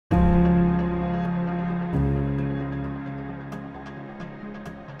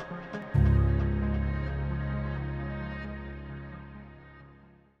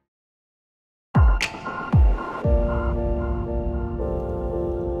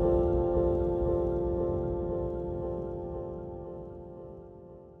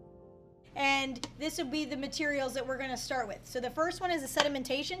and this will be the materials that we're going to start with. So the first one is a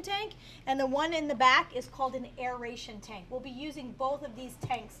sedimentation tank, and the one in the back is called an aeration tank. We'll be using both of these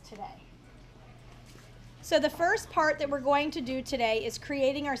tanks today. So the first part that we're going to do today is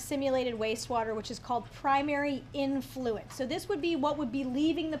creating our simulated wastewater, which is called primary influent. So this would be what would be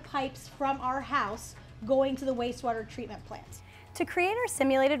leaving the pipes from our house going to the wastewater treatment plant. To create our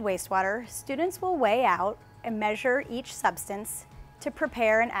simulated wastewater, students will weigh out and measure each substance to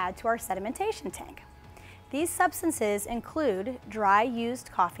prepare and add to our sedimentation tank. These substances include dry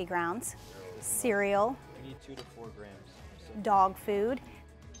used coffee grounds, cereal, 2 to 4 grams. dog food,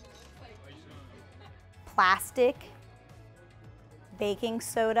 plastic, baking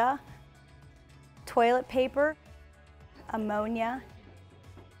soda, toilet paper, ammonia,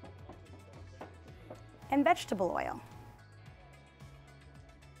 and vegetable oil.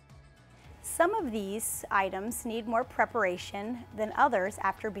 Some of these items need more preparation than others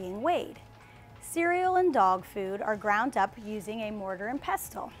after being weighed. Cereal and dog food are ground up using a mortar and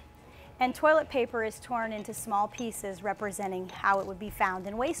pestle, and toilet paper is torn into small pieces representing how it would be found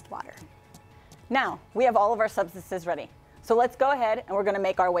in wastewater. Now, we have all of our substances ready. So let's go ahead and we're going to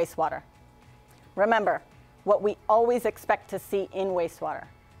make our wastewater. Remember, what we always expect to see in wastewater: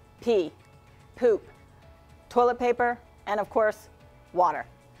 pee, poop, toilet paper, and of course, water.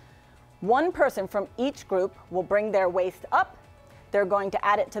 One person from each group will bring their waste up. They're going to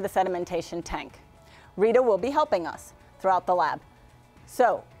add it to the sedimentation tank. Rita will be helping us throughout the lab.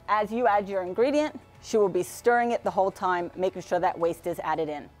 So, as you add your ingredient, she will be stirring it the whole time, making sure that waste is added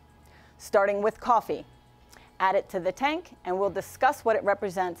in. Starting with coffee. Add it to the tank, and we'll discuss what it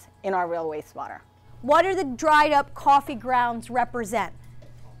represents in our real wastewater. What do the dried up coffee grounds represent?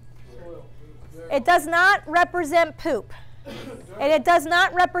 It does not represent poop. And it does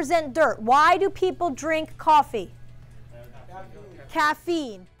not represent dirt. Why do people drink coffee?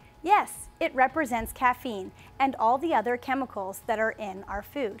 Caffeine. Yes, it represents caffeine and all the other chemicals that are in our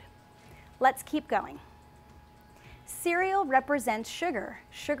food. Let's keep going. Cereal represents sugar.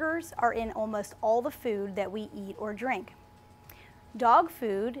 Sugars are in almost all the food that we eat or drink. Dog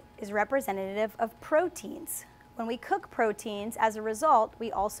food is representative of proteins. When we cook proteins, as a result,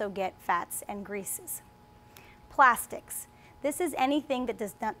 we also get fats and greases. Plastics. This is anything that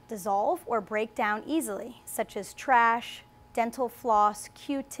does not dissolve or break down easily, such as trash, dental floss,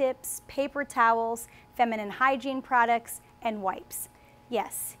 Q-tips, paper towels, feminine hygiene products, and wipes.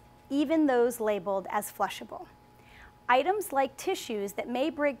 Yes, even those labeled as flushable. Items like tissues that may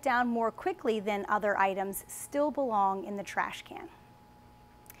break down more quickly than other items still belong in the trash can.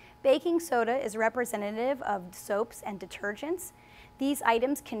 Baking soda is representative of soaps and detergents. These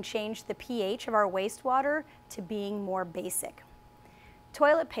items can change the pH of our wastewater to being more basic.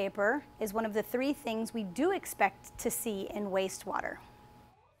 Toilet paper is one of the 3 things we do expect to see in wastewater.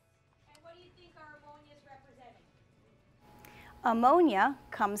 And what do you think our ammonia is representing? Ammonia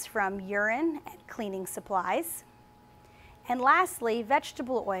comes from urine and cleaning supplies. And lastly,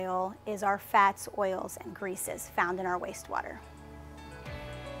 vegetable oil is our fats, oils, and greases found in our wastewater.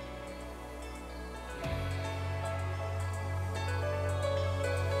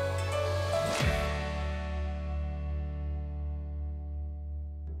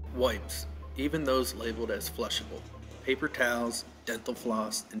 Wipes, even those labeled as flushable. Paper towels, dental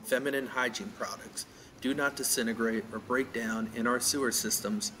floss, and feminine hygiene products do not disintegrate or break down in our sewer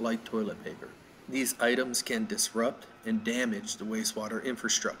systems like toilet paper. These items can disrupt and damage the wastewater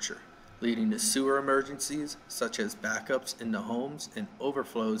infrastructure, leading to sewer emergencies such as backups into homes and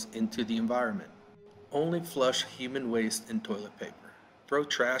overflows into the environment. Only flush human waste and toilet paper. Throw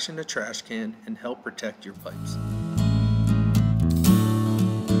trash in the trash can and help protect your pipes.